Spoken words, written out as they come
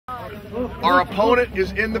Our opponent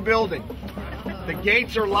is in the building. The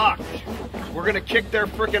gates are locked. We're gonna kick their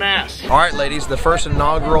frickin' ass. All right, ladies, the first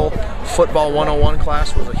inaugural Football 101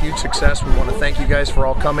 class was a huge success. We want to thank you guys for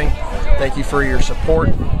all coming. Thank you for your support.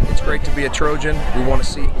 It's great to be a Trojan. We want to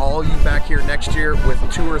see all you back here next year with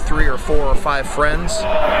 2 or 3 or 4 or 5 friends.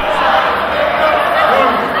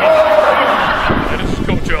 And this is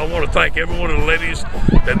Coach. I want to thank every one of the ladies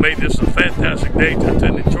that made this a fantastic day to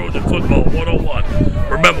attend the Trojan Football 101.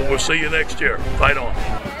 Remember, we'll see you next year. Fight on.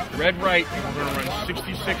 Red right, we're going to run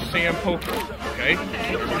 66 Sam Poker, okay?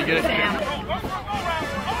 Everybody get it here.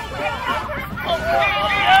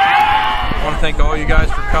 I want to thank all you guys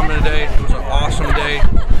for coming today. It was an awesome day.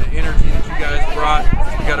 The energy that you guys brought,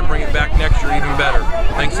 we got to bring it back next year even better.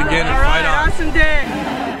 Thanks again and fight on. Awesome day.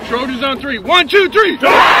 Trojans on 3. 1, 2, 3.